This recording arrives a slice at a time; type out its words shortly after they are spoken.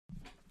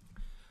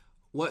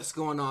What's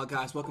going on,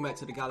 guys? Welcome back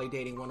to the Golly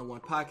Dating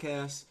 101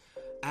 podcast.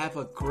 I have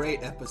a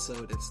great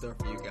episode in store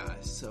for you guys.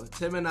 So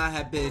Tim and I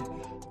have been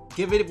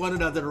giving one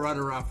another the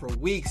runaround for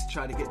weeks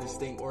trying to get this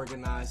thing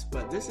organized,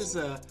 but this is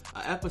a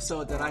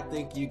episode that I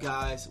think you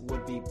guys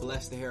would be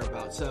blessed to hear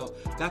about. So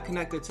got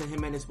connected to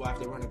him and his wife.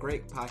 They run a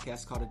great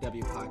podcast called the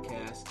W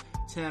Podcast.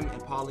 Tim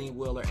and Pauline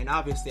Wheeler, and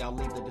obviously I'll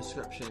leave the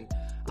description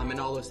and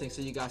all those things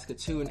so you guys could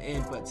tune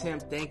in. But Tim,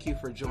 thank you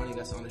for joining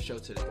us on the show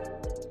today.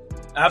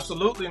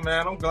 Absolutely,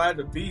 man. I'm glad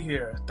to be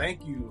here.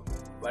 Thank you.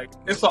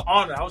 It's an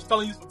honor. I was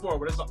telling you before,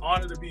 but it's an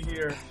honor to be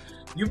here.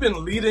 You've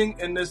been leading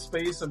in this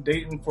space of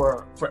dating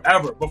for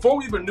forever. Before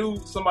we even knew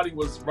somebody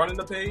was running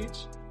the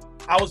page,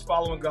 I was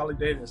following Golly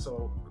Dating.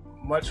 So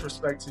much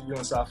respect to you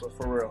and Safa,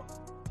 for real.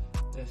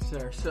 Yes,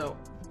 sir. So,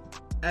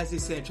 as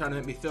he's saying, trying to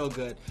make me feel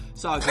good.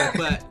 It's all good,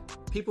 but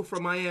people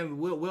from Miami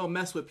will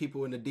mess with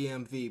people in the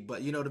DMV.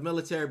 But, the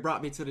military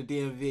brought me to the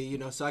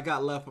DMV, so I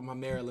got love for my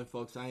Maryland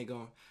folks. I ain't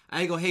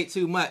gonna hate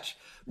too much.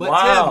 But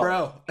wow. Tim,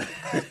 bro.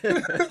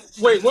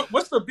 Wait,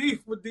 what's the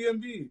beef with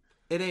DMV?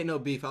 It ain't no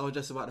beef. I was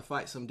just about to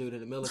fight some dude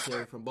in the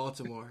military from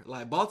Baltimore.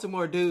 Like,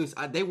 Baltimore dudes,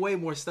 they way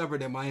more stubborn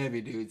than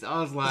Miami dudes.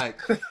 I was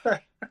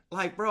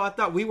like, bro, I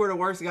thought we were the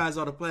worst guys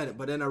on the planet.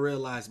 But then I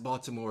realized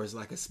Baltimore is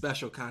like a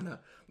special kind of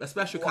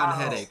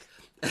headache.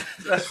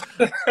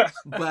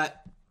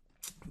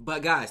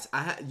 But guys,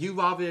 you've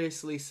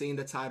obviously seen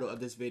the title of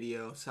this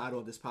video, title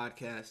of this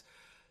podcast.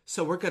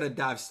 So we're going to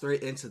dive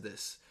straight into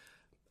this.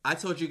 I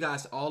told you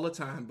guys all the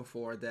time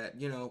before that,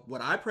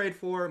 what I prayed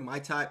for, my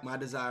type, my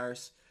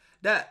desires,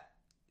 that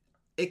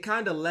it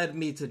kind of led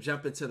me to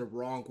jump into the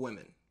wrong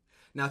women.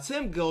 Now,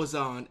 Tim goes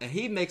on and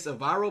he makes a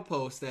viral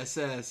post that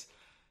says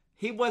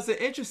he wasn't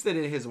interested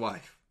in his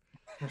wife.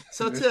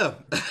 So Tim,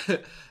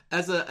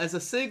 as a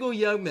single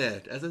young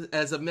man,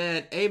 as a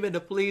man aiming to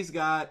please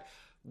God,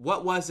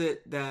 what was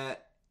it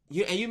that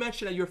you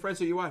mentioned that you were friends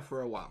with your wife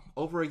for a while,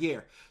 over a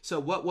year. So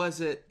what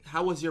was it?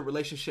 How was your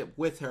relationship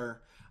with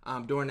her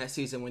during that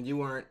season when you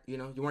weren't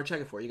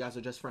checking for her? You guys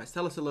were just friends.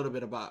 Tell us a little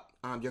bit about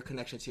your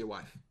connection to your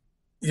wife.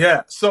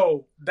 Yeah.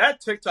 So that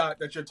TikTok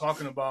that you're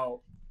talking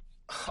about,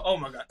 oh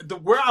my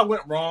God. Where I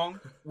went wrong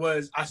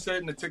was I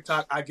said in the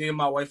TikTok, I gave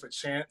my wife a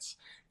chance,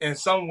 and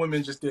some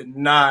women just did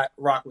not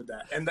rock with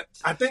that. And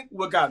I think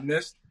what got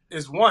missed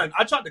is, one,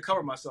 I tried to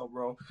cover myself,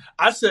 bro.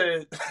 I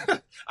said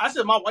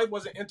my wife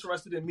wasn't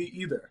interested in me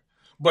either,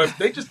 but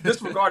they just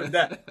disregarded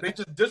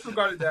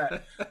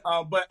that.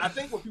 But I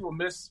think what people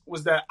missed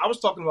was that I was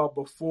talking about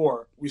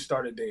before we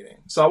started dating.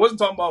 So I wasn't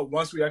talking about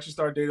once we actually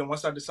started dating,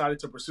 once I decided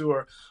to pursue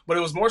her, but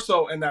it was more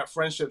so in that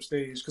friendship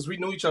stage because we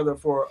knew each other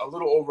for a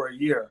little over a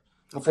year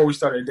before we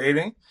started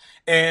dating.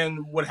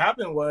 And what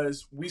happened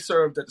was we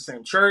served at the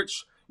same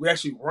church. We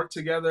actually worked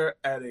together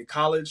at a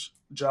college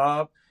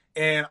job.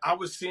 And I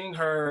was seeing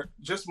her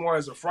just more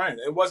as a friend.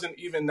 It wasn't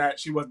even that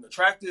she wasn't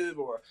attractive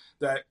or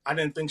that I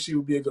didn't think she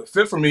would be a good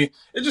fit for me.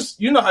 It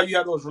just, how you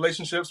have those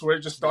relationships where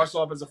it just starts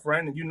off as a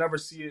friend and you never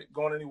see it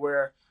going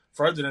anywhere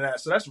further than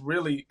that. So that's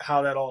really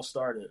how that all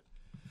started.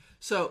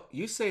 So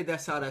you say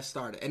that's how that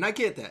started. And I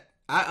get that.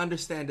 I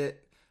understand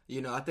it.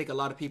 I think a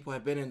lot of people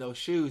have been in those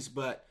shoes.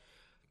 But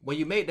when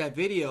you made that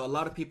video, a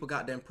lot of people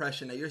got the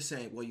impression that you're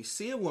saying, well, you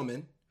see a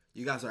woman,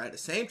 you guys are at the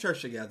same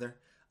church together,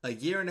 a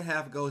year and a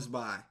half goes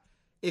by.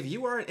 If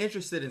you weren't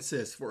interested in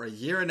sis for a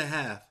year and a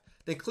half,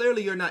 then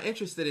clearly you're not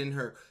interested in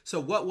her. So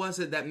what was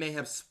it that may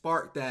have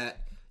sparked that,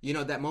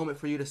 that moment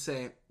for you to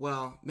say,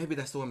 well, maybe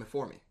that's the woman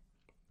for me?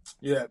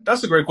 Yeah,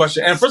 that's a great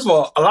question. And first of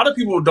all, a lot of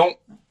people don't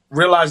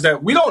realize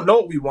that we don't know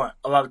what we want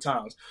a lot of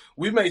times.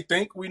 We may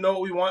think we know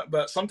what we want,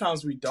 but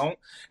sometimes we don't.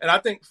 And I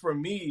think for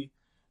me,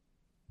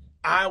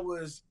 I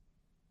wasn't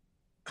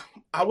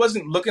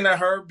looking at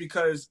her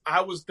because I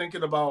was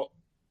thinking about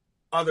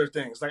other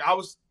things. I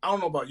don't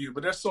know about you,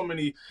 but there's so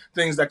many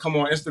things that come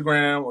on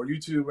Instagram or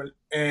YouTube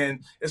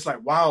and it's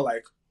like, wow,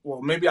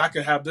 well, maybe I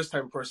could have this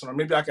type of person or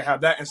maybe I could have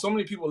that. And so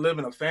many people live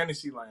in a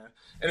fantasy land.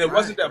 And it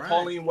wasn't that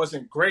Pauline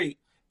wasn't great.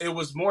 It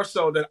was more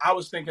so that I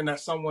was thinking that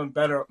someone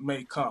better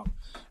may come.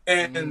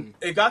 And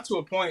it got to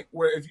a point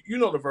where, if you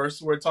know the verse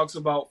where it talks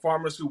about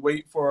farmers who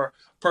wait for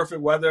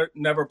perfect weather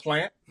never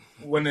plant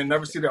when they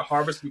never see their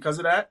harvest because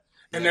of that.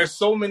 And there's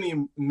so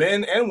many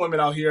men and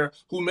women out here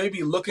who may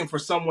be looking for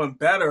someone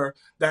better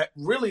that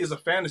really is a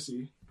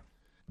fantasy.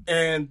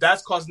 And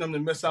that's causing them to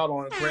miss out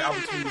on great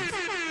opportunities.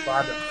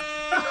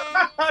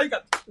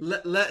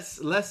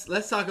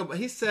 Let's talk about,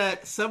 he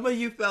said, some of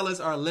you fellas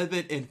are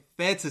living in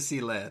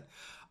fantasy land.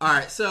 All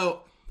right.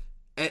 So,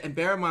 and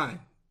bear in mind,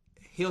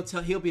 he'll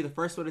be the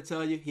first one to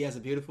tell you he has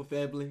a beautiful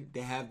family. They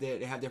have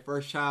their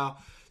first child.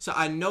 So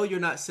I know you're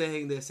not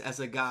saying this as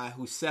a guy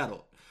who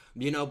settled,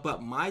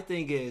 but my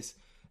thing is,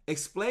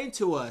 explain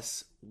to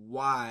us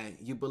why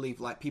you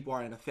believe people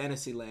are in a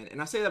fantasy land. And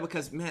I say that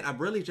because, man, I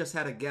really just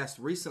had a guest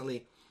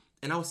recently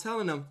and I was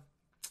telling them,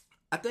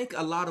 I think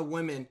a lot of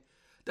women,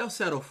 they'll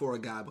settle for a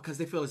guy because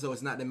they feel as though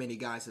it's not that many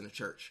guys in the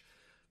church.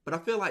 But I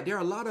feel like there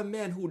are a lot of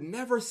men who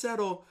never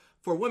settle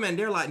for women.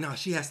 They're like, no,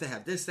 she has to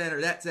have this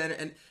standard, that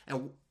standard.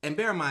 And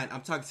bear in mind,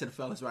 I'm talking to the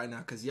fellas right now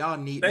because y'all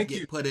need to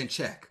get put in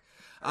check.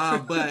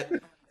 But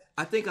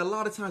I think a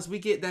lot of times we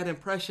get that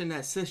impression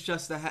that cis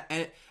just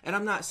and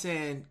I'm not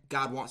saying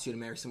God wants you to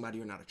marry somebody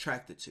you're not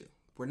attracted to.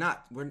 I'm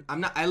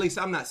not. At least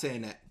I'm not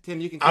saying that. Tim,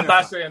 you can clarify.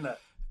 I'm not saying that.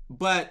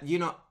 But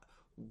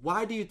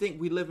why do you think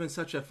we live in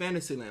such a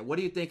fantasy land? What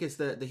do you think is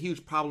the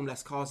huge problem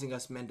that's causing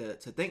us men to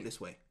think this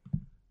way?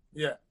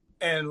 Yeah.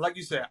 And like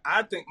you said,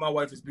 I think my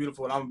wife is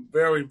beautiful and I'm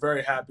very,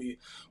 very happy.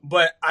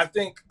 But I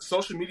think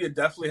social media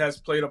definitely has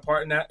played a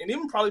part in that. And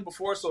even probably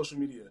before social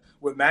media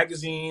with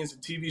magazines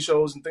and TV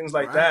shows and things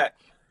like that,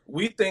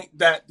 we think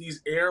that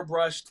these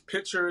airbrushed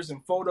pictures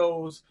and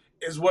photos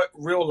is what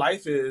real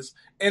life is.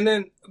 And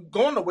then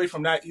going away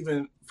from that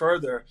even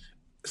further,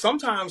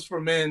 sometimes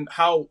for men,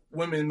 how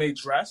women may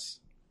dress,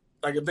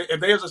 like if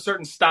there's a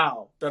certain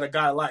style that a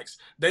guy likes,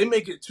 they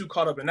may get too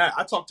caught up in that.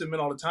 I talk to men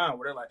all the time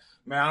where they're like,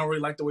 man, I don't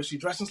really like the way she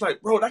dresses. It's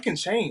like, bro, that can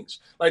change.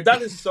 Like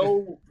that is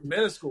so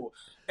minuscule.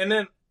 And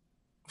then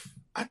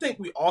I think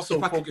we also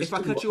focus. If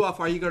I cut you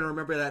off, are you going to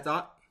remember that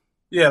thought?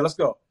 Yeah, let's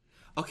go.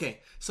 Okay,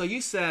 so you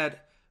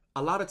said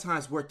a lot of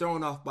times we're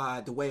thrown off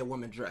by the way a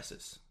woman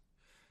dresses.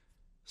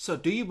 So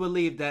do you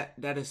believe that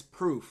is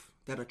proof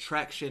that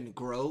attraction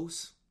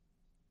grows?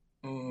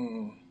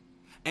 And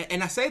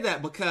I say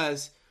that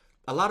because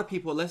a lot of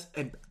people,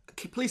 and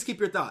please keep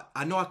your thought.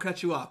 I know I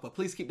cut you off, but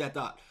please keep that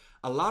thought.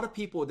 A lot of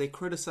people, they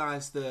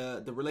criticize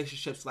the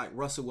relationships like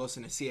Russell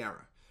Wilson and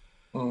Ciara.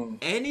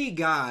 Any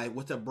guy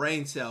with a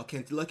brain cell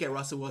can look at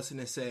Russell Wilson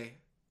and say,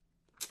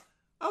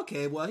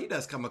 okay, well, he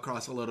does come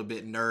across a little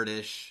bit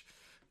nerdish,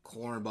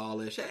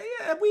 cornballish.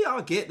 Yeah, we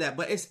all get that,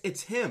 but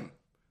it's him.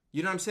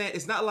 You know what I'm saying?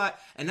 It's not like,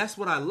 and that's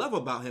what I love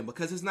about him,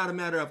 because it's not a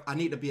matter of I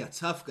need to be a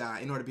tough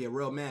guy in order to be a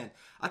real man.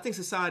 I think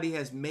society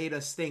has made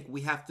us think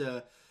we have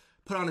to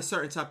put on a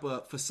certain type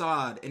of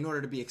facade in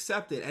order to be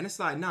accepted. And it's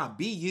like, nah,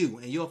 be you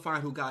and you'll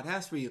find who God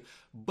has for you.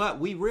 But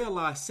we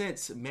realize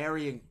since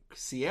marrying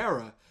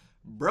Ciara,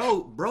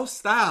 bro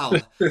style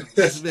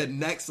has been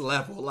next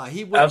level. Like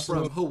he went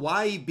from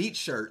Hawaii beach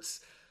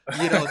shirts,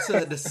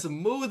 to the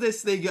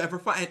smoothest thing you ever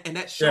find. And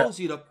that shows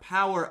you the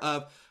power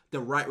of the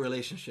right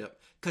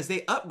relationship, because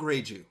they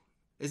upgrade you.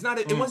 It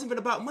wasn't even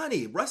about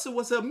money. Russell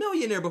was a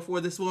millionaire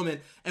before this woman,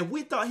 and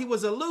we thought he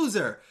was a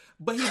loser.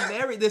 But he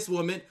married this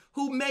woman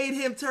who made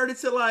him turn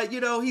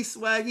into he's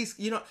swag,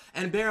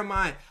 and bear in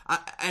mind,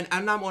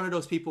 I'm not one of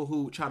those people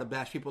who try to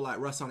bash people like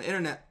Russ on the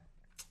internet,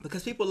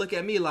 because people look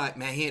at me like,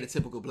 man, he ain't a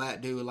typical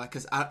black dude. Like,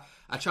 cause I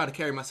try to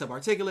carry myself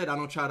articulate.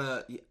 I'm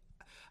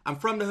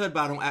from the hood, but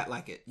I don't act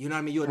like it. You know what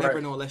I mean? You'll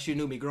never know unless you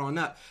knew me growing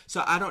up.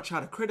 So I don't try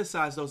to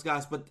criticize those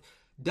guys, but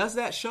does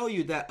that show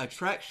you that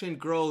attraction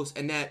grows,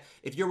 and that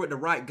if you're with the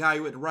right guy,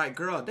 you're with the right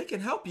girl, they can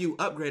help you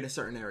upgrade in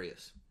certain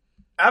areas?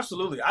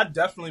 Absolutely. I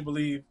definitely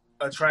believe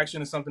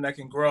attraction is something that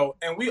can grow.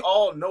 And we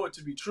all know it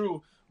to be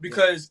true,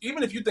 because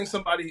even if you think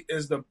somebody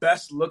is the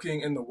best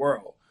looking in the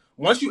world,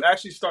 once you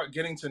actually start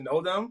getting to know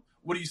them,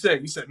 what do you say?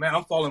 You said, man,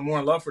 I'm falling more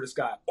in love for this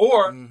guy.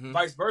 Or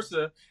vice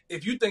versa.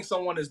 If you think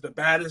someone is the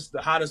baddest,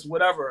 the hottest,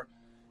 whatever,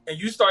 and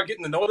you start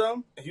getting to know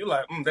them and you're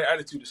like, their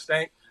attitude is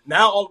stank.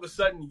 Now, all of a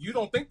sudden, you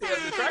don't think they're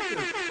as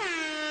attractive.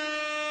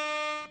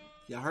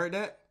 Y'all heard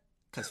that?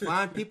 Because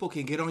fine people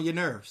can get on your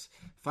nerves.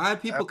 Fine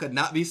people could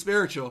not be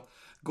spiritual.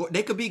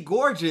 They could be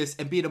gorgeous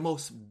and be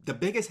the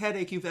biggest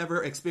headache you've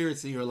ever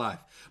experienced in your life.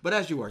 But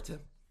as you were, Tim.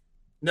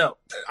 No,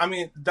 I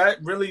mean,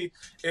 that really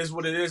is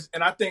what it is.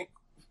 And I think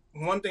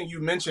one thing you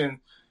mentioned,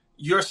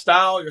 your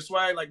style, your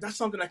swag, like that's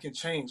something that can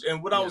change.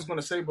 And what I was going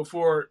to say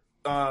before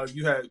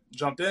you had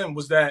jumped in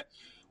was that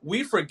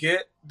we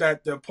forget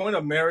that the point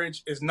of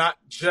marriage is not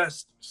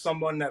just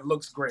someone that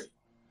looks great.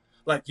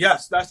 Like,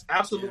 yes, that's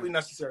absolutely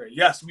necessary.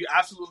 Yes, we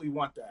absolutely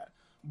want that.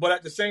 But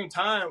at the same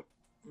time,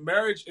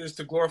 marriage is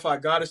to glorify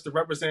God, is to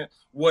represent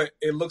what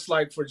it looks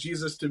like for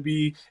Jesus to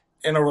be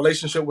in a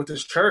relationship with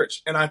his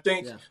church. And I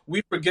think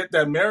we forget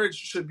that marriage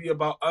should be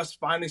about us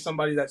finding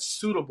somebody that's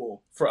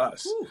suitable for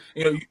us.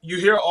 Ooh. You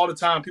hear all the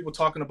time people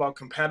talking about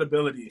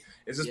compatibility.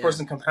 Is this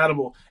person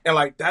compatible? And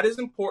like, that is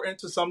important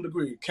to some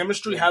degree.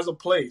 Chemistry has a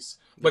place,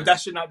 but that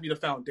should not be the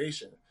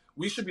foundation.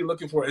 We should be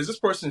looking for, is this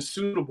person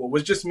suitable?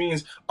 Which just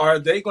means, are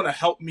they going to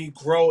help me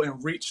grow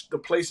and reach the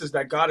places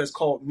that God has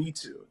called me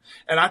to?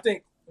 And I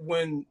think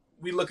when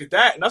we look at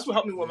that, and that's what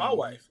helped me with my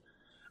wife.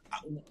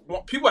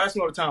 People ask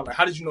me all the time, like,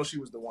 how did you know she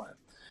was the one?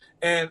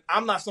 And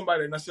I'm not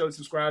somebody that necessarily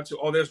subscribe to,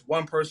 there's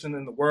one person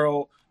in the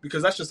world,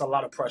 because that's just a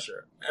lot of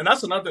pressure. And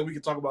that's another thing we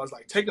could talk about, is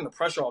like taking the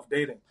pressure off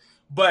dating.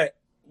 But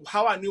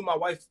how I knew my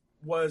wife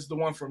was the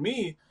one for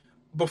me,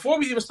 before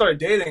we even started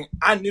dating,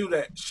 I knew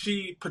that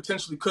she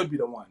potentially could be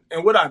the one.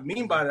 And what I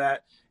mean by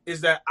that is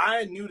that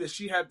I knew that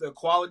she had the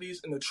qualities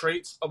and the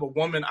traits of a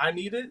woman I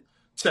needed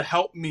to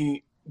help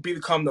me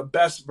become the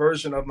best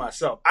version of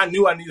myself. I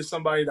knew I needed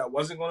somebody that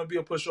wasn't going to be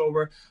a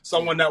pushover,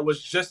 someone that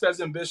was just as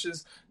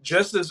ambitious,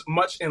 just as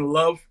much in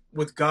love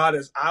with God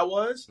as I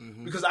was,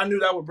 because I knew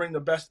that would bring the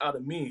best out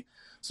of me.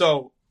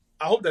 So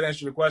I hope that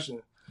answered your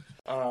question.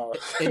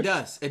 It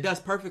does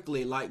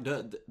perfectly. Like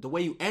the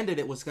way you ended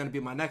it was going to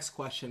be my next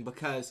question,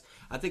 because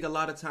I think a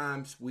lot of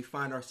times we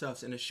find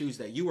ourselves in the shoes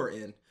that you were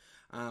in,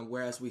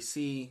 whereas we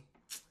see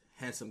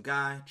handsome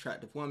guy,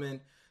 attractive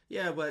woman,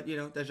 yeah, but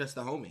that's just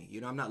a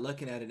homie. I'm not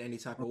looking at it any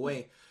type of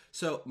way.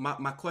 So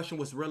my question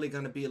was really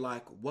going to be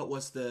like, what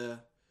was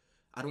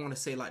I don't want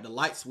to say like the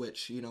light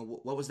switch,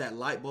 what was that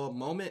light bulb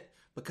moment?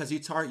 Because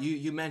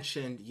you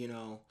mentioned,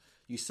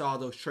 you saw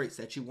those traits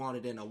that you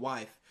wanted in a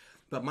wife.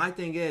 But my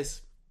thing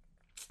is,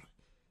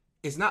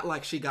 it's not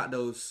like she got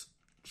those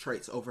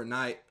traits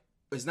overnight.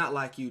 It's not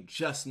like you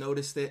just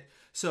noticed it.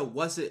 So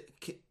I'm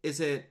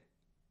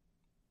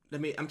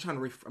trying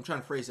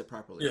to phrase it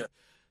properly. Yeah.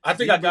 I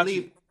think I got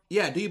you.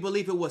 Yeah, do you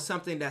believe it was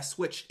something that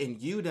switched in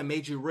you that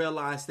made you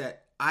realize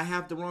that I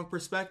have the wrong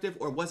perspective,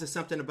 or was it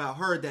something about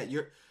her that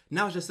you're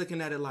now just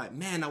looking at it like,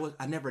 man,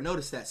 I never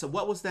noticed that. So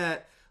what was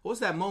that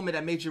moment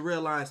that made you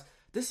realize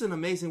this is an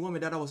amazing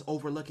woman that I was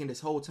overlooking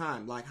this whole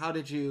time? Like, how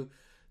did you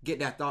get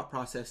that thought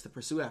process to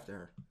pursue after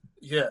her?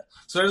 Yeah.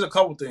 So there's a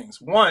couple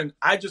things. One,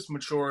 I just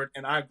matured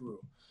and I grew.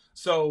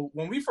 So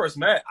when we first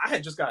met, I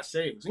had just got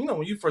saved.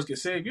 When you first get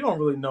saved, you don't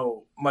really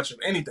know much of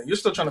anything. You're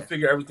still trying to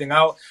figure everything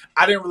out.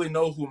 I didn't really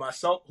know who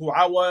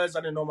I was. I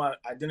didn't know my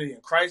identity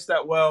in Christ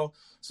that well.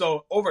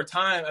 So over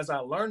time, as I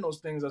learned those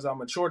things, as I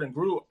matured and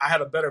grew, I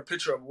had a better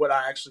picture of what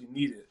I actually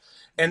needed.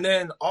 And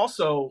then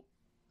also,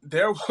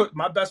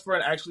 my best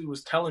friend actually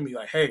was telling me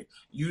like, hey,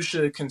 you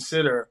should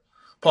consider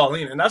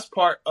Pauline. And that's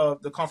part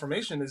of the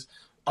confirmation is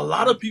a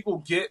lot of people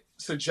get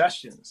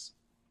suggestions,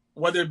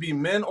 whether it be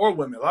men or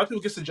women. A lot of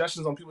people get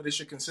suggestions on people they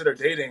should consider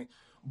dating,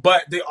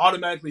 but they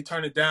automatically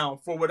turn it down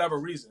for whatever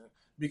reason,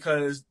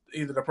 because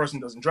either the person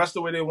doesn't dress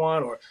the way they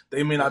want, or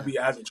they may not be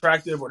as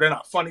attractive, or they're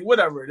not funny,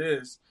 whatever it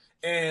is.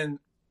 And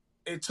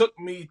it took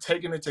me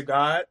taking it to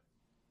God.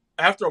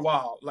 After a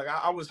while, like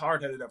I was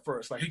hard-headed at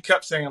first. Like he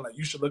kept saying like,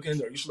 you should look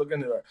into her, you should look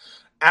into her.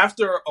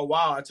 After a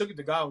while, I took it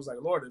to God. I was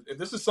like, Lord, if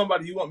this is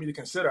somebody you want me to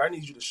consider, I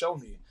need you to show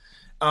me.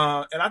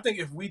 And I think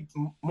if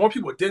more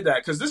people did that,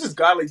 because this is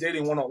godly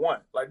dating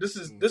 101. Like this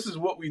is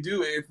what we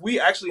do. If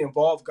we actually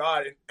involve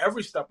God in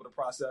every step of the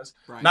process,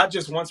 right, not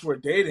just once we're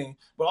dating,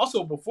 but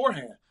also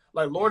beforehand.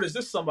 Like, Lord, is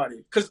this somebody?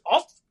 Because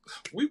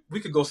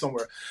we could go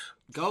somewhere.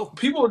 Go.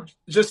 People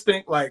just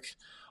think like,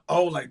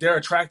 oh, like they're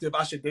attractive,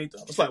 I should date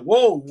them. It's like,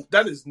 whoa,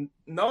 that is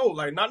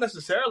like not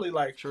necessarily.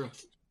 Like, true.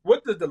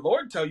 What did the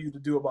Lord tell you to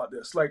do about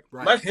this? Like,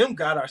 right, let him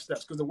guide our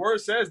steps, because the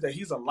word says that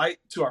he's a light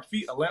to our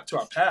feet, a lamp to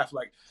our path.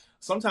 Like,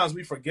 sometimes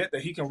we forget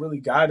that he can really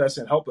guide us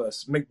and help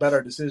us make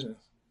better decisions.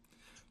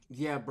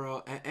 Yeah,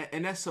 bro.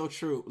 And that's so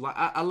true. Like,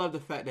 I love the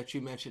fact that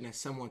you mentioned that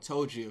someone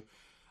told you.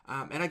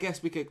 And I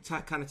guess we could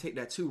kind of take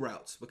that two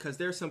routes, because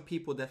there's some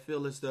people that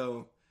feel as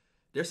though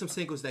there's some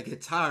singles that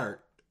get tired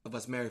of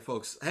us married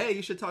folks. Hey,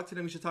 you should talk to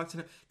them. You should talk to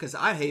them. Because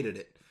I hated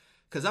it.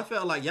 Because I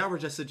felt like y'all were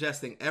just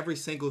suggesting every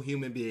single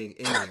human being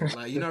in it.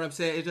 Like, you know what I'm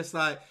saying? It's just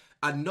like,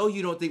 I know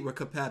you don't think we're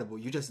compatible.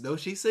 You just know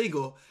she's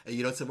single, and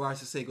you know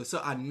Tavares is single.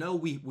 So I know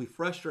we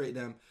frustrate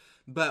them.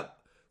 But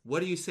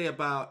what do you say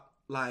about,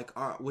 like,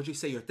 would you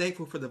say you're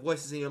thankful for the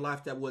voices in your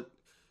life that would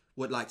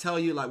like tell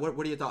you, like, what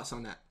are your thoughts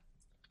on that?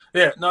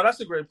 Yeah, no, that's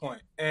a great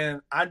point.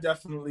 And I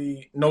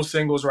definitely know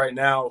singles right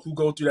now who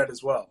go through that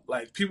as well.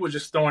 Like, people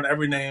just throwing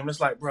every name. It's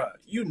like, bruh,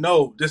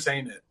 this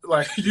ain't it.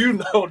 Like,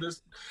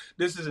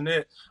 this isn't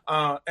it.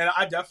 And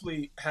I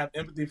definitely have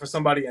empathy for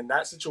somebody in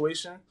that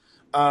situation.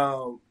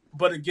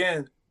 But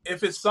again,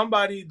 if it's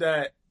somebody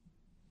that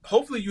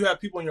hopefully you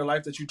have people in your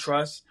life that you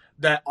trust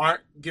that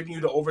aren't giving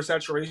you the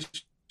oversaturation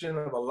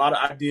of a lot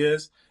of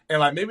ideas. And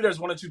like maybe there's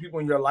one or two people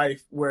in your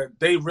life where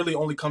they really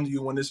only come to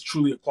you when it's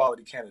truly a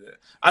quality candidate.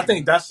 I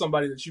think that's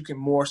somebody that you can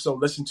more so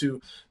listen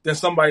to than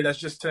somebody that's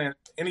just saying,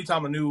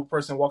 anytime a new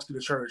person walks through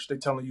the church, they're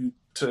telling you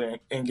to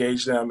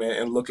engage them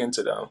and look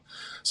into them.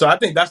 So I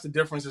think that's the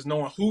difference, is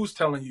knowing who's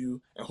telling you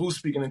and who's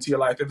speaking into your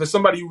life. If it's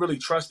somebody you really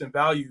trust and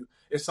value,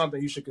 it's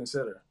something you should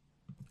consider.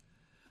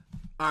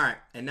 All right.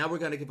 And now we're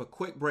going to give a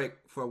quick break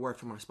for a word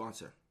from our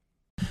sponsor.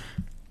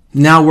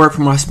 Now, word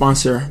from our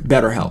sponsor,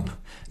 BetterHelp.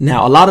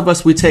 Now, a lot of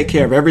us, we take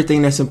care of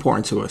everything that's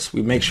important to us.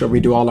 We make sure we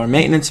do all our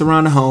maintenance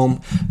around the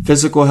home,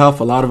 physical health.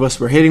 A lot of us,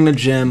 we're hitting the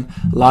gym.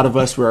 A lot of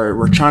us,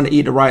 we're trying to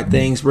eat the right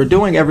things. We're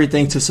doing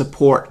everything to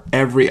support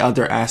every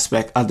other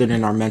aspect other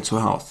than our mental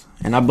health.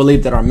 And I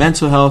believe that our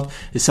mental health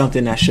is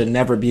something that should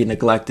never be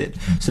neglected.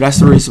 So that's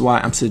the reason why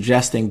I'm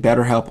suggesting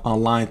BetterHelp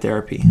Online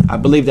Therapy. I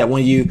believe that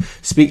when you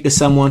speak to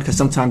someone, because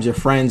sometimes your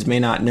friends may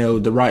not know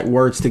the right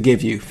words to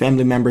give you,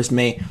 family members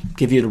may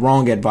give you the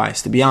wrong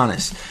advice, to be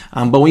honest.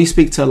 But when you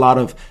speak to a lot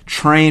of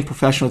trained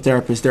professional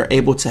therapists, they're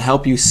able to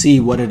help you see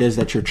what it is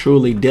that you're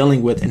truly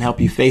dealing with and help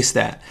you face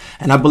that.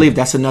 And I believe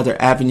that's another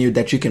avenue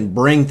that you can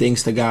bring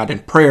things to God in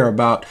prayer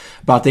about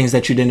things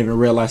that you didn't even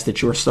realize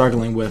that you were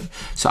struggling with.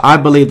 So I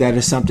believe that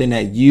is something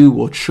that you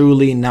will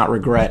truly not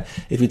regret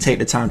if you take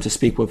the time to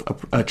speak with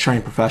a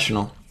trained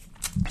professional.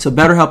 So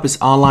BetterHelp is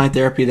online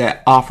therapy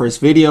that offers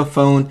video,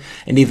 phone,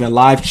 and even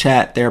live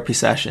chat therapy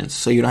sessions.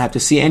 So you don't have to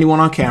see anyone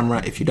on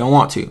camera if you don't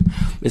want to.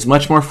 It's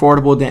much more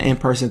affordable than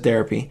in-person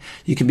therapy.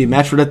 You can be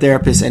matched with a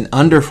therapist in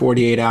under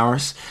 48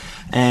 hours.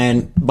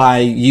 And by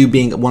you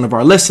being one of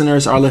our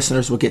listeners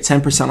will get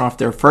 10% off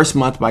their first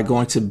month by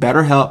going to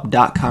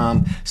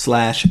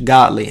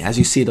betterhelp.com/godly, as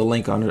you see the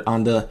link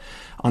on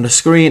on the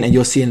screen, and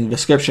you'll see in the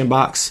description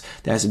box.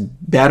 That's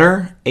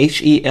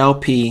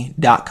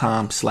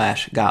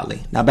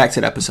betterhelp.com/godly. Now back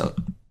to the episode.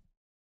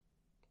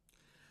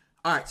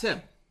 All right,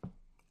 Tim.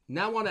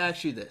 Now I want to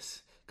ask you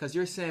this, because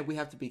you're saying we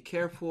have to be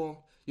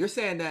careful. You're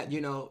saying that,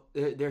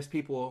 there's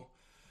people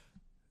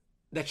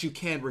that you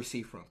can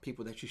receive from,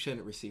 people that you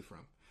shouldn't receive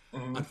from.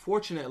 Mm-hmm.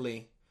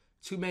 Unfortunately,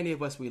 too many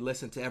of us, we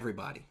listen to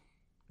everybody.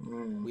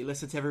 Mm. We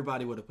listen to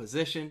everybody with a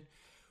position.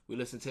 We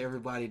listen to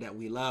everybody that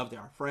we love, they're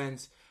our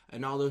friends,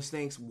 and all those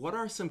things. What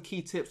are some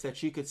key tips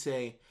that you could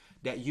say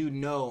that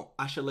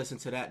I should listen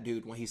to that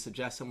dude when he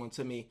suggests someone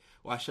to me,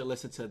 or I should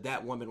listen to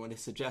that woman when they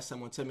suggest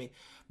someone to me?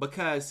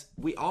 Because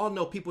we all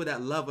know people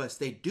that love us,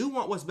 they do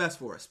want what's best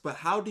for us. But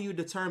how do you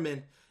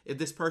determine if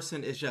this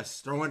person is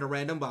just throwing a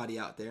random body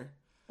out there?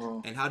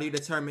 And how do you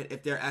determine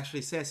if they're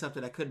actually saying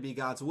something that could be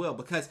God's will?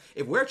 Because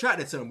if we're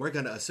attracted to them, we're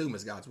going to assume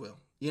it's God's will.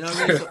 You know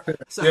what I mean?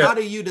 So yeah. How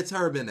do you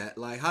determine that?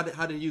 Like, how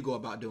do you go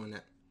about doing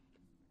that?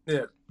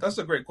 Yeah, that's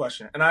a great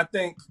question. And I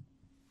think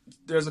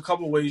there's a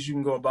couple of ways you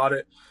can go about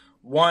it.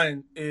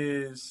 One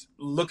is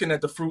looking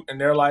at the fruit in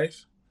their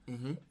life.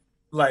 Mm-hmm.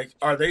 Like,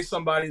 are they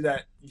somebody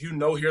that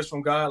hears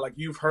from God? Like,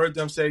 you've heard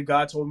them say,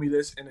 God told me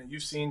this, and then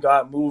you've seen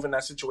God move in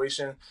that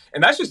situation.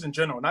 And that's just in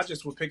general, not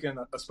just with picking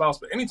a spouse,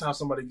 but anytime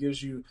somebody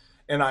gives you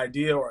an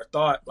idea or a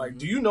thought, like, mm-hmm.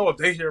 do you know if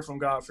they hear from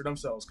God for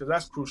themselves? Because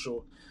that's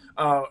crucial.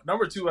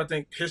 Number two, I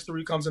think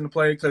history comes into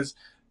play, because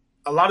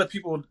a lot of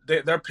people,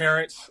 their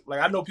parents,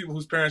 like, I know people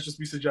whose parents just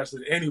be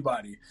suggested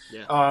anybody.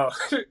 Yeah.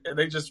 And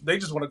they just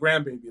want a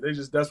grandbaby. They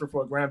just desperate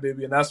for a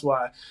grandbaby. And that's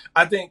why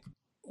I think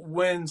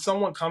when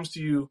someone comes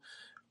to you,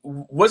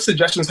 what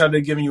suggestions have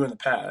they given you in the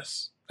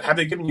past? Have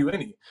they given you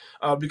any?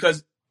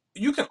 Because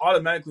you can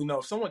automatically know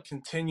if someone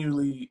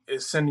continually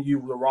is sending you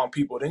the wrong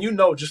people, then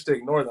just to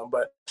ignore them.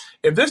 But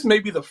if this may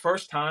be the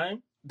first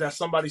time that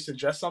somebody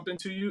suggests something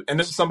to you, and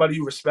this is somebody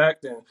you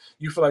respect and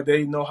you feel like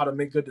they know how to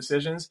make good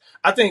decisions,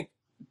 I think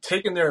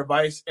taking their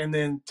advice and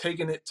then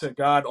taking it to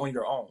God on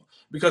your own.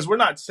 Because we're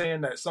not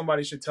saying that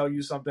somebody should tell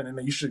you something and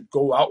then you should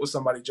go out with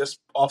somebody just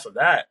off of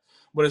that.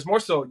 But it's more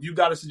so you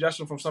got a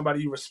suggestion from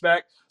somebody you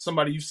respect,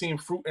 somebody you've seen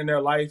fruit in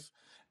their life,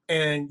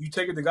 and you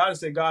take it to God and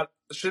say, God,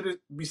 should it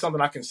be something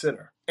I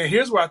consider? And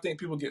here's where I think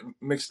people get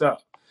mixed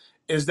up,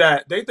 is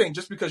that they think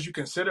just because you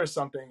consider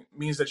something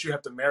means that you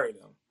have to marry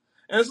them.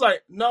 And it's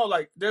like, no,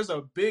 like, there's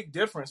a big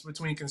difference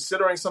between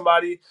considering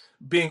somebody,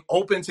 being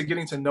open to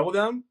getting to know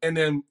them, and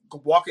then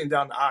walking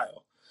down the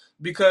aisle.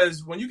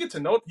 Because when you can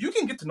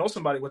get to know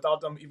somebody without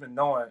them even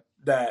knowing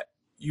that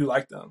you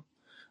like them.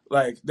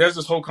 Like, there's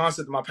this whole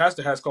concept that my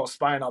pastor has called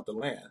spying out the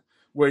land,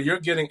 where you're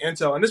getting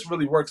intel, and this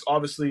really works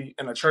obviously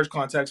in a church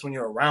context when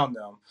you're around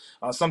them.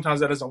 Sometimes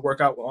that doesn't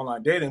work out with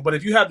online dating, but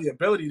if you have the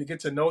ability to get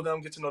to know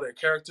them, get to know their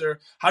character,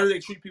 how do they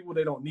treat people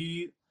they don't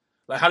need?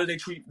 Like, how do they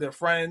treat their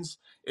friends?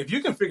 If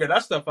you can figure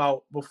that stuff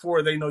out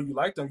before they know you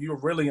like them, you're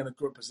really in a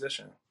good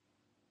position.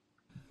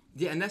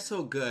 Yeah, and that's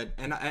so good.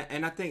 And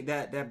I think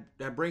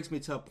that brings me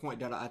to a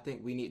point that I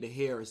think we need to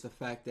hear, is the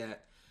fact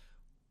that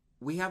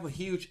we have a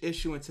huge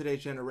issue in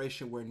today's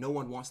generation where no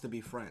one wants to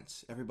be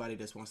friends. Everybody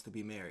just wants to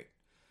be married.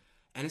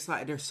 And it's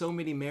like there's so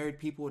many married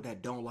people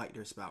that don't like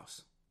their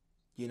spouse.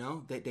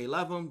 They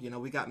love them.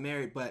 We got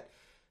married, but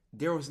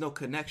there was no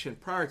connection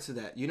prior to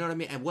that. You know what I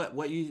mean? And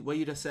what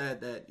you just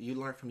said that you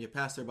learned from your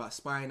pastor about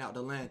spying out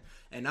the land.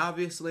 And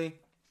obviously,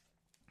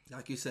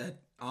 like you said,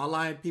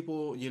 online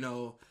people,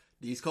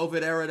 these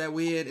COVID era that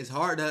we in, it's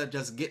hard to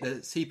just get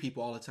to see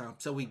people all the time.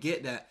 So we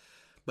get that.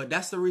 But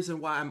that's the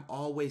reason why I'm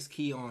always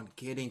key on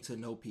getting to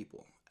know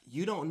people.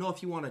 You don't know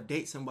if you want to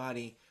date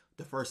somebody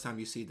the first time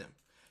you see them.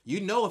 You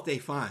know if they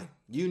fine.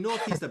 You know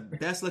if he's the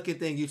best looking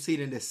thing you've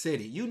seen in this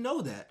city. You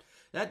know that.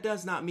 That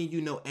does not mean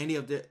you know any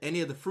of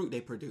the fruit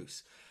they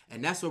produce.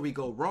 And that's where we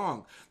go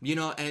wrong.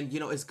 And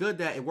it's good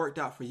that it worked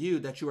out for you,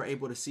 that you were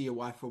able to see your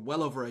wife for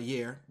well over a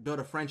year, build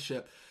a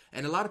friendship.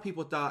 And a lot of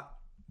people thought,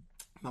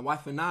 my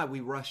wife and I, we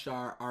rushed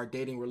our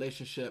dating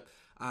relationship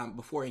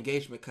before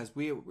engagement, because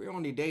we're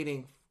only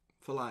dating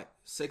for like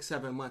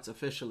 6-7 months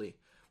officially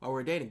while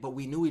we're dating, but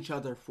we knew each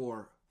other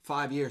for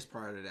 5 years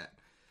prior to that.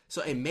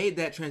 So it made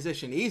that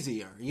transition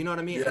easier. You know what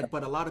I mean? Yeah.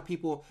 But a lot of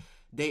people,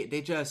 they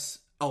just,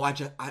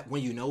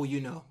 when you know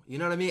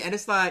what I mean? And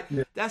it's like,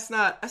 yeah. That's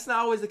not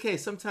always the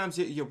case. Sometimes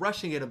you're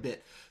rushing it a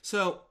bit.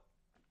 So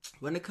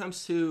when it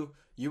comes to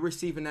you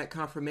receiving that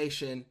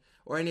confirmation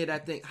or any of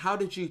that thing, how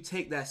did you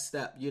take that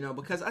step?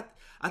 Because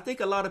I think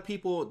a lot of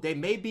people, they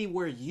may be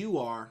where you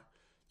are,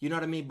 you know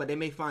what I mean? But they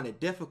may find it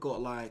difficult.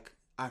 Like,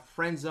 I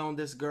friend zoned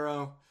this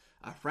girl,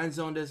 I friend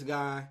zoned this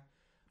guy,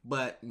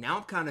 but now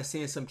I'm kind of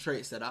seeing some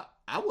traits that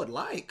I would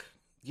like,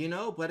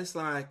 but it's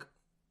like,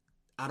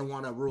 I don't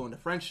want to ruin the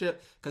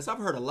friendship, because I've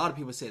heard a lot of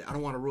people say, I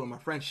don't want to ruin my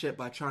friendship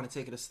by trying to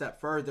take it a step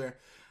further.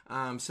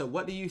 So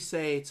what do you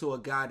say to a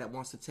guy that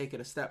wants to take it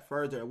a step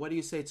further? What do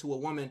you say to a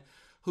woman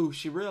who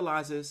she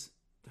realizes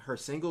her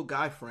single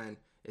guy friend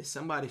is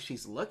somebody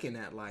she's looking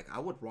at, like, I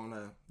would want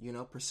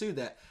to, pursue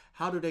that?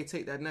 How do they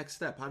take that next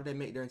step? How do they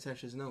make their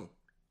intentions known?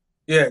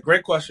 Yeah,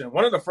 great question.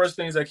 One of the first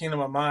things that came to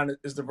my mind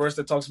is the verse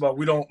that talks about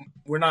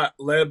we're not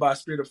led by a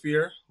spirit of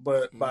fear,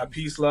 but by Mm-hmm.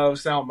 peace, love,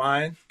 sound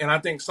mind. And I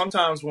think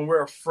sometimes when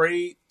we're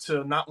afraid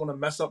to not want to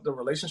mess up the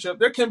relationship,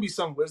 there can be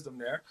some wisdom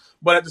there.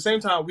 But at the same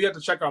time, we have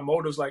to check our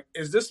motives. Like,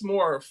 is this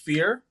more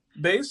fear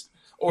based,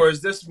 or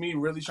is this me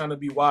really trying to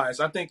be wise?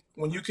 I think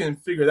when you can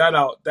figure that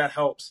out, that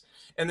helps.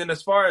 And then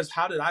as far as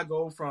how did I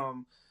go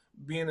from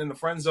being in the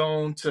friend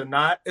zone to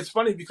not, it's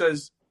funny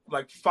because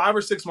like 5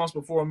 or 6 months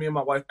before me and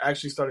my wife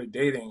actually started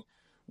dating,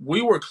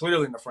 we were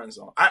clearly in the friend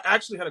zone. I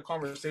actually had a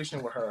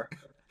conversation with her.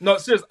 No,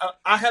 seriously,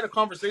 I had a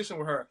conversation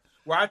with her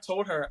where I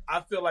told her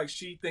I feel like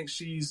she thinks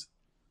she's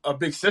a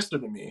big sister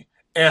to me,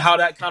 and how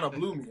that kind of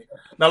blew me.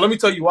 Now, let me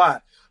tell you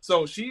why.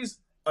 So she's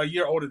a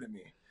year older than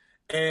me,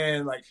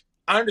 and like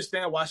I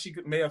understand why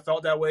may have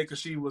felt that way because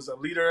she was a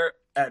leader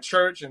at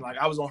church, and like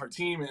I was on her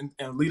team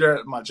and leader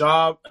at my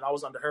job, and I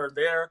was under her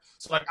there.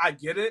 So like I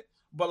get it.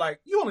 But like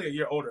you only a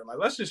year older, like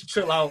let's just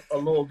chill out a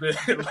little bit.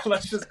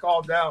 Let's just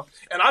calm down.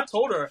 And I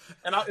told her,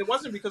 and it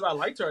wasn't because I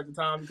liked her at the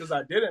time, because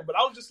I didn't. But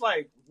I was just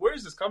like, where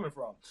is this coming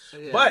from?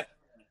 Yeah. But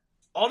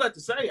all that to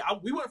say,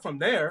 we went from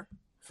there,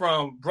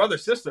 from brother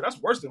sister.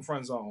 That's worse than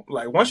friend zone.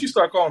 Like once you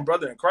start calling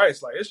brother in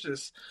Christ, like it's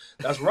just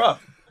that's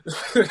rough.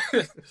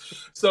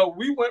 So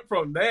we went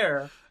from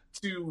there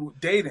to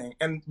dating,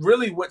 and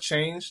really, what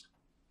changed?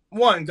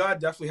 One, God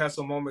definitely had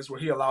some moments where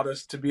He allowed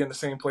us to be in the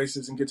same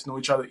places and get to know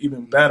each other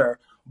even better.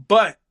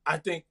 But I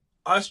think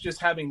us just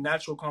having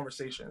natural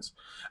conversations,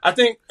 I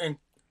think, and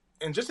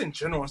just in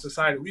general in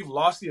society, we've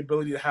lost the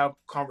ability to have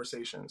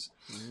conversations.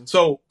 Mm-hmm.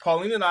 So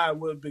Pauline and I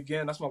would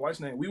begin, that's my wife's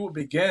name, we would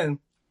begin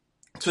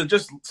to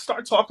just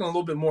start talking a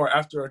little bit more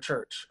after a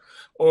church,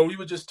 or we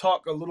would just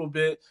talk a little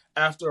bit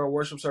after a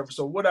worship service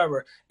or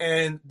whatever.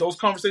 And those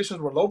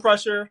conversations were low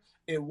pressure.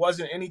 It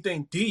wasn't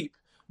anything deep,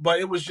 but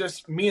it was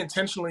just me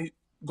intentionally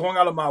going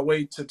out of my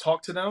way to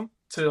talk to them,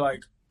 to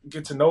like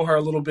get to know her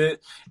a little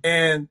bit.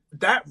 And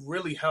that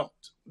really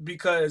helped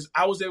because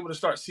I was able to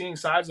start seeing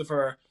sides of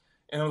her.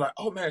 And I'm like,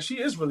 oh man, she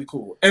is really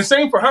cool. And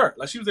same for her.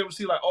 Like she was able to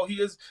see like, oh, he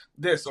is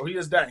this or he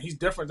is that. And he's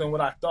different than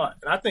what I thought.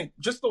 And I think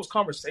just those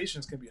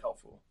conversations can be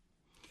helpful.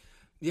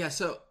 Yeah.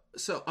 So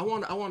I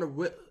want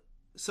to.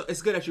 So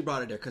it's good that you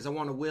brought it there because I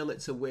want to will it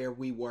to where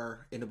we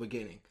were in the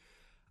beginning.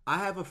 I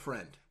have a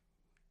friend.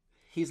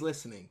 He's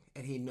listening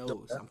and he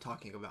knows I'm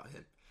talking about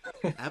him.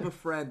 I have a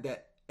friend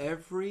that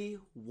every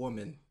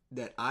woman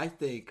that I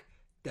think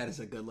that is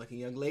a good-looking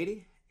young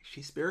lady,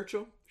 she's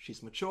spiritual,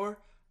 she's mature,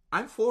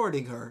 I'm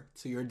forwarding her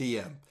to your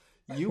DM.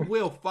 You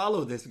will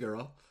follow this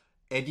girl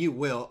and you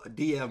will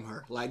DM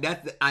her. Like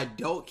that, I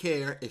don't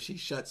care if she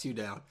shuts you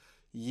down.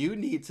 You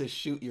need to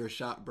shoot your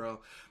shot,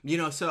 bro. You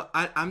know, so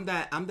I'm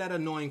that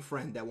annoying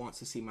friend that wants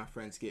to see my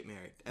friends get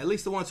married. At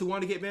least the ones who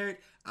want to get married,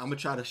 I'm gonna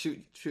try to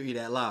shoot you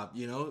that lob.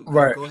 You know,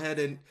 right? Go ahead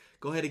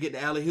and get the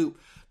alley hoop.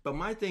 But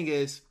my thing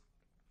is,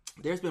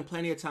 there's been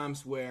plenty of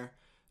times where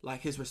like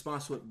his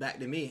response went back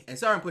to me, and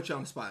sorry, I put you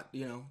on the spot.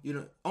 You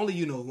know, only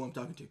you know who I'm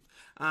talking to.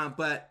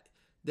 But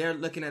they're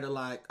looking at it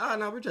like, oh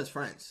no, we're just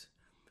friends.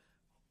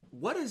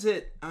 What is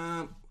it?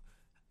 I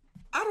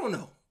don't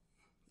know.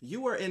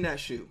 You were in that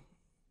shoe.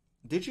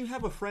 Did you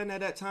have a friend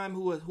at that time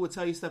who would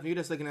tell you stuff and you're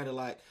just looking at it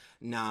like,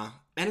 nah?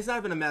 And it's not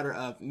even a matter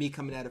of me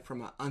coming at it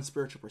from an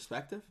unspiritual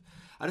perspective.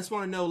 I just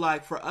want to know,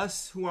 like, for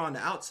us who are on the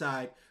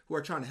outside, who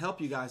are trying to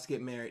help you guys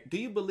get married, do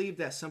you believe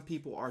that some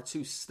people are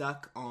too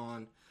stuck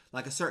on,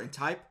 like, a certain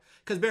type?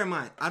 Because bear in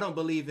mind, I don't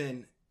believe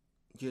in,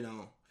 you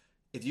know,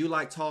 if you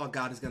like tall,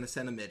 God is going to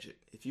send a midget.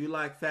 If you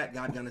like fat,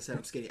 God is going to send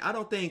him skinny. I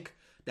don't think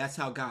that's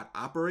how God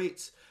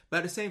operates. But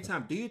at the same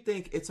time, do you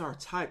think it's our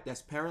type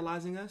that's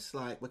paralyzing us?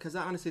 Like, because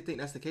I honestly think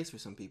that's the case for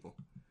some people.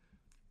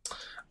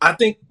 I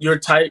think your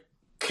type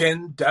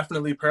can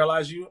definitely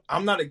paralyze you.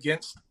 I'm not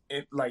against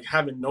it, like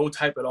having no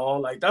type at all.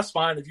 Like that's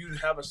fine if you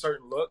have a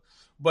certain look.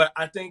 But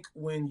I think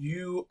when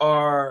you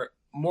are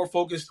more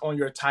focused on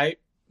your type,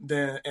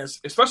 then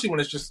especially when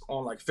it's just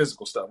on like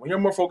physical stuff, when you're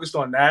more focused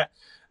on that,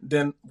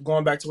 then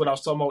going back to what I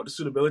was talking about with the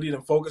suitability,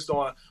 then focused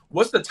on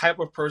what's the type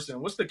of person,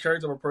 what's the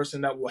character of a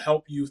person that will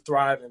help you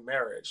thrive in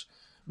marriage.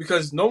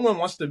 Because no one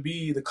wants to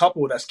be the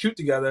couple that's cute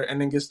together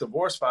and then gets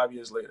divorced 5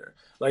 years later.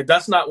 Like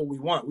that's not what we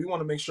want. We want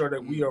to make sure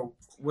that we are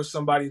with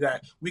somebody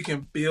that we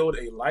can build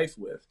a life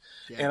with.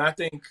 Yeah. And I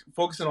think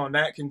focusing on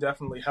that can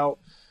definitely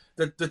help.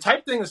 The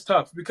type thing is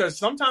tough because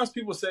sometimes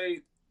people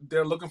say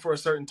they're looking for a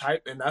certain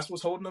type and that's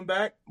what's holding them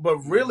back. But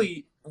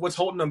really what's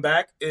holding them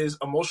back is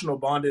emotional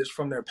bondage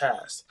from their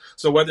past.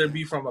 So whether it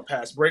be from a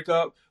past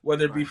breakup,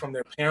 whether it be from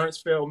their parents'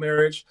 failed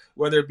marriage,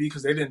 whether it be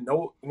because they didn't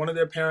know one of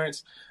their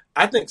parents,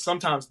 I think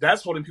sometimes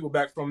that's holding people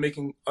back from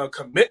making a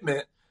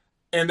commitment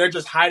and they're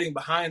just hiding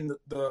behind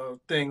the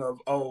thing of,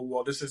 oh,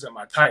 well, this isn't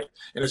my type.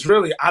 And it's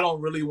really, I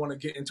don't really want to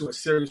get into a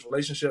serious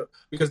relationship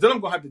because then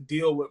I'm going to have to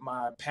deal with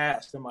my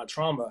past and my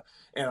trauma.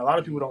 And a lot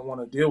of people don't want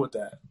to deal with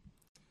that.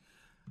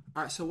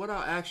 All right. So what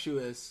I'll ask you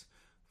is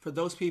for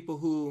those people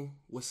who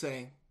will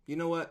say, you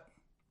know what?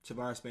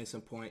 Tavares made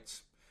some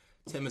points.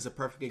 Tim is a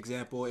perfect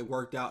example. It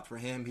worked out for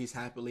him. He's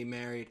happily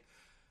married.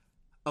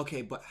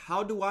 Okay. But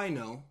how do I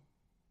know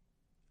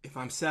if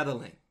I'm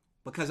settling?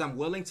 because I'm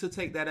willing to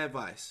take that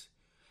advice.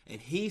 And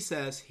he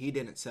says he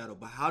didn't settle.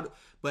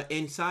 But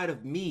inside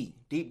of me,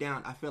 deep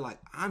down, I feel like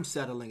I'm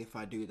settling if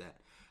I do that.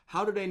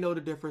 How do they know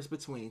the difference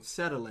between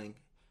settling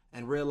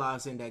and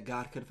realizing that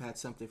God could have had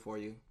something for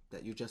you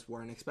that you just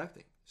weren't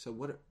expecting? So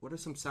what are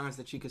some signs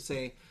that you could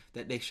say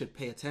that they should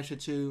pay attention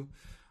to?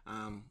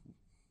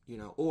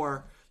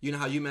 Or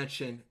how you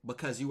mentioned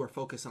because you were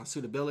focused on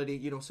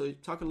suitability, so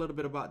talk a little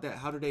bit about that.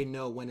 How do they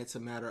know when it's a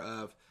matter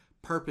of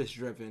purpose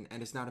driven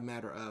and it's not a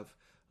matter of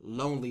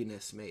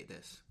loneliness made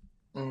this?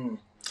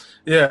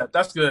 Yeah,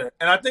 that's good.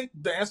 And I think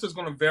the answer is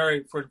going to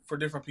vary for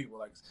different people.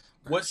 Like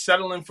what's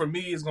settling for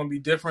me is going to be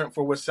different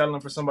for what's settling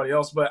for somebody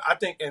else. But I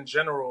think in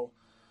general,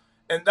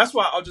 and that's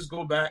why I'll just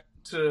go back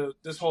to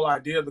this whole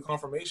idea of the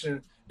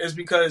confirmation, is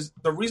because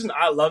the reason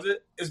I love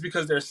it is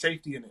because there's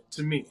safety in it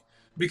to me.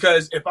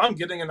 Because if I'm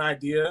getting an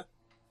idea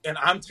and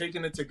I'm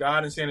taking it to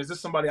God and saying, is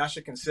this somebody I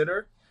should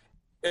consider?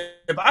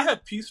 If I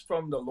have peace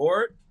from the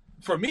Lord,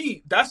 for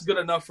me, that's good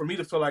enough for me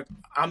to feel like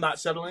I'm not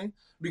settling,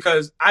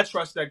 because I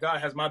trust that God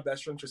has my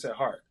best interest at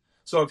heart.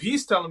 So if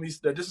he's telling me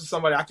that this is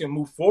somebody I can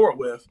move forward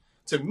with,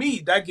 to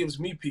me, that gives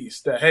me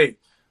peace that, hey,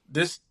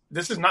 this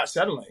is not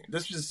settling.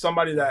 This is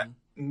somebody that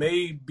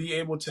may be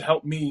able to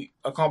help me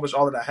accomplish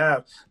all that I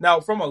have.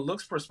 Now, from a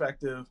looks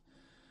perspective,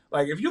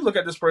 like if you look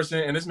at this person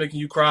and it's making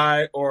you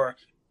cry, or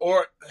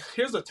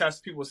here's a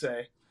test people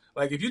say,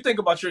 like if you think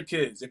about your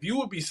kids, if you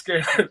would be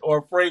scared or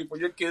afraid for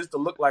your kids to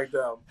look like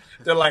them,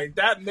 they're like,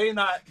 that may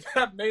not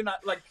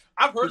like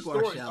I've heard People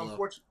stories,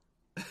 unfortunately.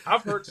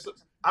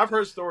 I've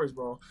heard stories,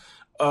 bro,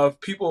 of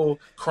people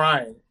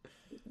crying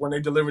when they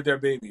delivered their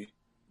baby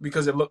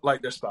because it looked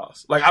like their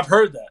spouse. Like I've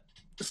heard that.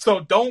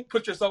 So don't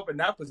put yourself in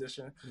that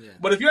position. Yeah.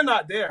 But if you're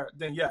not there,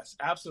 then yes,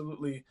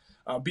 absolutely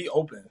be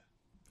open.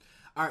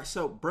 All right,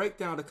 so break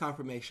down the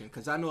confirmation,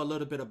 because I know a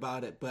little bit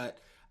about it, but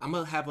I'm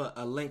going to have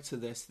a link to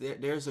this.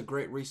 There's a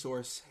great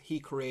resource he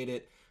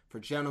created for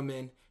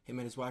gentlemen. Him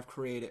and his wife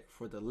created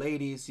for the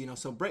ladies.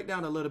 So break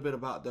down a little bit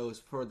about those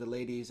for the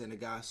ladies and the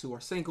guys who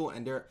are single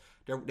and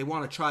they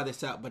want to try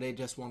this out, but they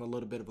just want a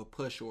little bit of a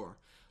push or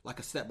like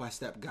a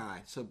step-by-step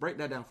guide. So break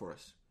that down for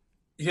us.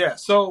 Yeah,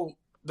 so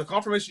the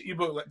confirmation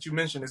ebook that you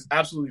mentioned is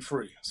absolutely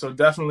free. So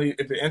definitely,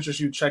 if it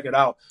interests you, check it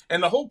out.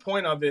 And the whole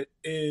point of it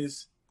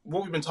is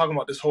what we've been talking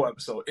about this whole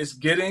episode, is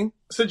getting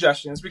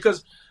suggestions,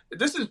 because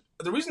this is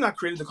the reason I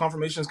created the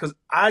confirmations, because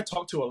I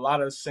talk to a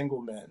lot of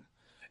single men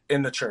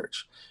in the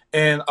church,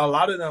 and a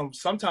lot of them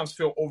sometimes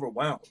feel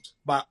overwhelmed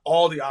by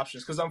all the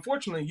options, because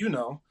unfortunately,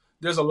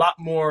 there's a lot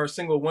more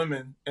single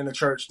women in the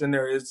church than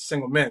there is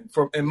single men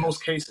in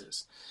most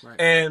cases.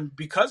 Right. And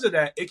because of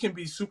that, it can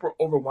be super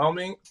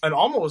overwhelming and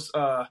almost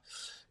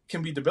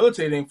can be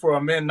debilitating for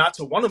a man not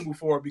to want to move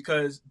forward,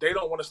 because they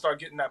don't want to start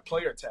getting that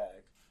player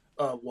tag.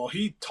 Well,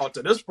 he talked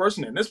to this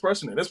person and this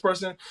person and this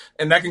person,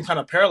 and that can kind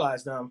of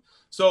paralyze them.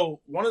 So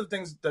one of the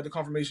things that the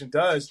confirmation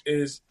does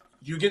is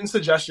you're getting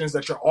suggestions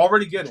that you're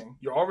already getting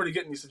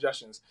these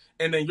suggestions.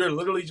 And then you're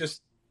literally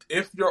just,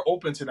 if you're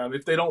open to them,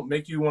 if they don't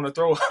make you want to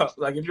throw up,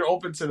 like if you're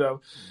open to them,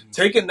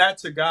 taking that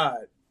to God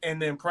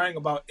and then praying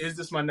about, is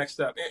this my next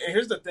step? And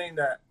here's the thing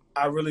that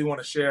I really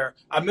want to share.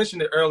 I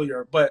mentioned it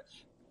earlier, but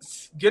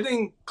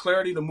getting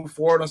clarity to move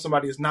forward on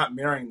somebody is not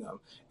marrying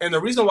them. And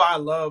the reason why I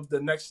love the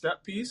next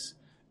step piece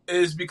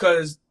is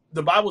because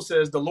the Bible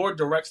says the Lord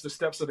directs the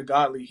steps of the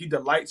godly. He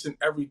delights in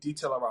every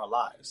detail of our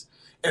lives.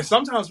 And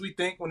sometimes we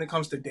think when it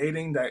comes to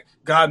dating that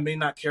God may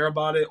not care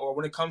about it, or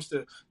when it comes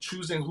to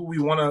choosing who we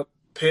want to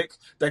pick,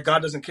 that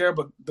God doesn't care.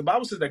 But the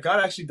Bible says that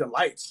God actually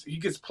delights. He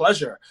gets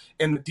pleasure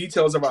in the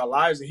details of our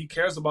lives, and he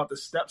cares about the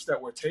steps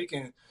that we're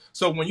taking.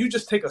 So when you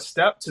just take a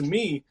step, to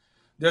me,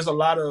 there's a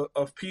lot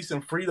of peace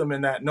and freedom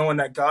in that, knowing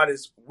that God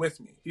is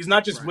with me. He's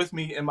not just with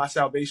me in my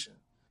salvation.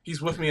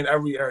 He's with me in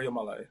every area of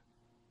my life.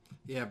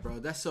 Yeah, bro,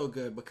 that's so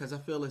good, because I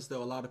feel as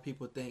though a lot of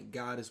people think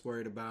God is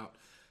worried about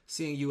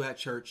seeing you at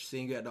church,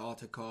 seeing you at the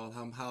altar call,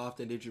 how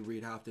often did you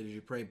read, how often did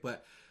you pray.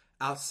 But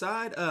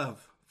outside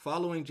of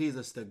following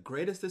Jesus, the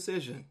greatest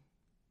decision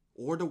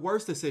or the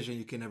worst decision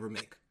you can ever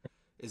make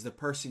is the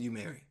person you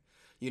marry.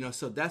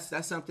 So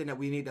that's something that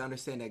we need to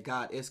understand, that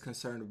God is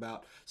concerned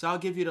about. So I'll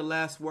give you the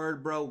last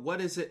word, bro.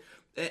 What is it?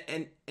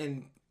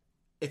 And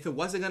if it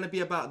wasn't going to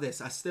be about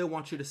this, I still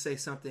want you to say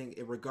something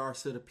in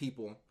regards to the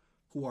people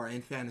who are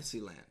in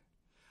fantasy land.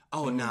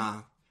 Oh,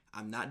 nah,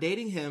 I'm not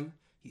dating him.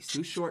 He's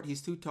too short.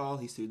 He's too tall.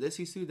 He's too this.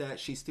 He's too that.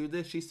 She's too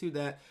this. She's too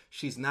that.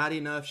 She's not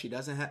enough. She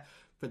doesn't have.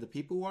 For the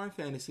people who are in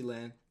fantasy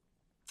land,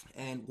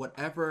 and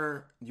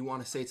whatever you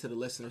want to say to the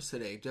listeners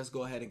today, just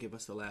go ahead and give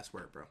us the last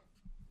word, bro.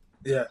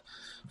 Yeah.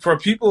 For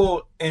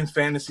people in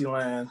fantasy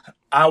land,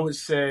 I would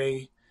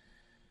say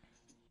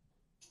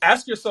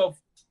ask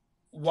yourself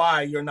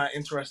why you're not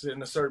interested in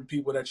the certain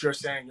people that you're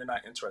saying you're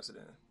not interested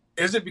in.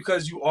 Is it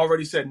because you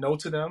already said no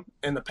to them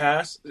in the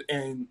past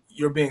and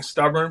you're being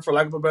stubborn, for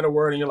lack of a better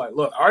word, and you're like,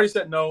 look, I already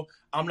said no,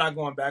 I'm not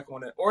going back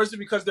on it? Or is it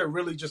because they're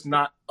really just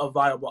not a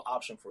viable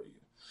option for you?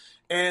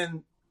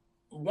 And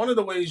one of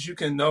the ways you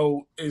can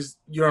know is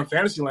you're in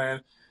fantasy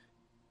land,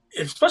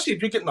 especially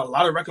if you're getting a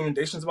lot of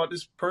recommendations about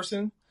this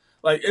person.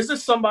 Like, is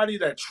this somebody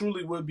that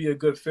truly would be a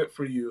good fit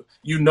for you?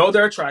 You know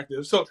they're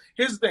attractive. So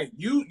here's the thing.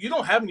 You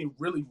don't have any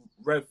really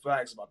red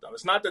flags about them.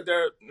 It's not that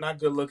they're not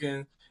good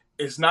looking.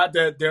 It's not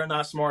that they're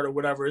not smart or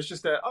whatever. It's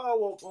just that,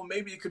 well,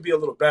 maybe it could be a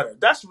little better.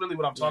 That's really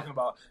what I'm talking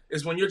about,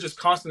 is when you're just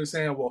constantly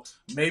saying, well,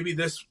 maybe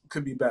this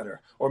could be better.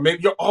 Or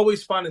maybe you're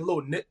always finding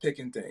little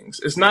nitpicking things.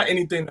 It's not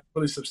anything that's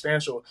really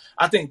substantial.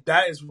 I think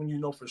that is when you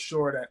know for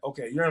sure that,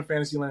 okay, you're in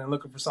Fantasyland and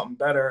looking for something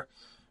better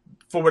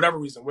for whatever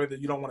reason, whether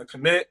you don't want to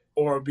commit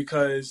or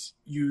because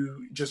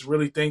you just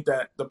really think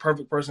that the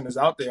perfect person is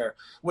out there,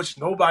 which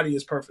nobody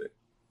is perfect.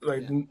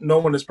 Like, no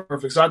one is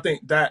perfect. So I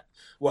think that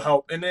will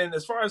help. And then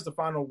as far as the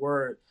final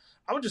word,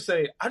 I would just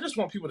say, I just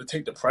want people to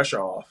take the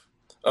pressure off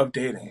of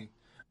dating.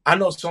 I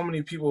know so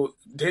many people,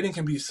 dating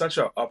can be such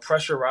a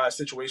pressurized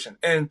situation.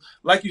 And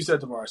like you said,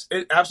 Tavares,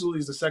 it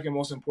absolutely is the second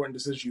most important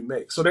decision you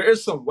make. So there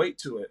is some weight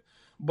to it.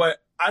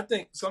 But I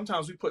think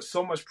sometimes we put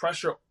so much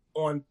pressure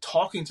on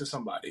talking to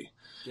somebody.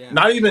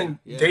 Not even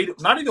dating,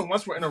 not even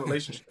once we're in a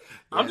relationship.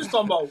 I'm just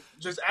talking about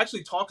just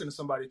actually talking to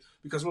somebody,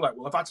 because we're like,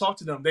 well, if I talk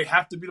to them, they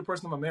have to be the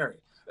person I'm gonna marry.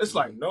 It's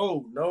like,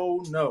 no.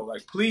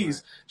 Like,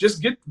 please,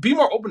 just be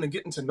more open to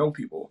getting to know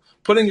people.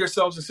 Putting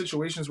yourselves in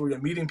situations where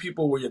you're meeting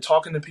people, where you're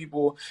talking to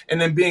people, and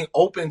then being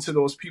open to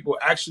those people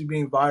actually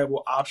being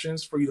viable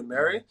options for you to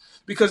marry.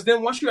 Because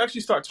then once you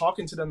actually start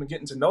talking to them and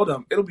getting to know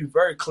them, it'll be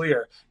very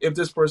clear if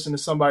this person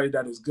is somebody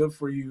that is good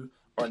for you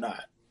or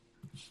not.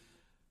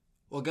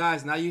 Well,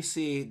 guys, now you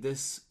see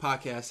this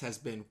podcast has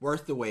been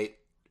worth the wait.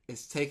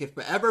 It's taken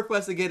forever for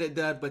us to get it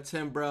done, but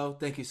Tim, bro,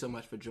 thank you so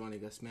much for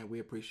joining us, man. We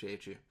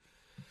appreciate you.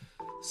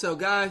 So,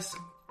 guys.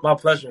 My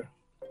pleasure.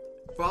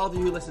 For all of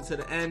you who listened to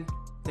the end,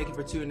 thank you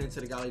for tuning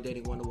into the Golly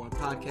Dating 101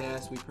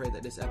 podcast. We pray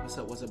that this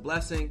episode was a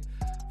blessing.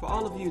 For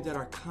all of you that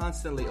are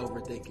constantly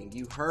overthinking,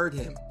 you heard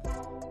him.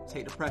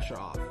 Take the pressure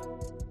off.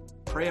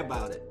 Pray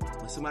about it.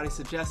 When somebody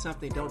suggests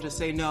something, don't just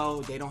say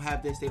no, they don't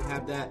have this, they don't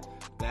have that.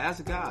 But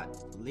ask God,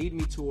 lead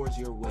me towards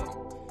your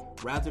will,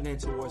 rather than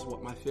towards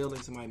what my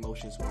feelings and my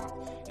emotions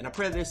want. And I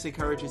pray that this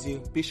encourages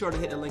you. Be sure to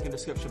hit the link in the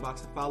description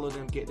box to follow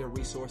them, get their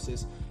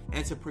resources,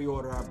 and to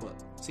pre-order our book.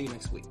 See you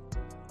next week.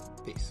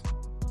 Peace.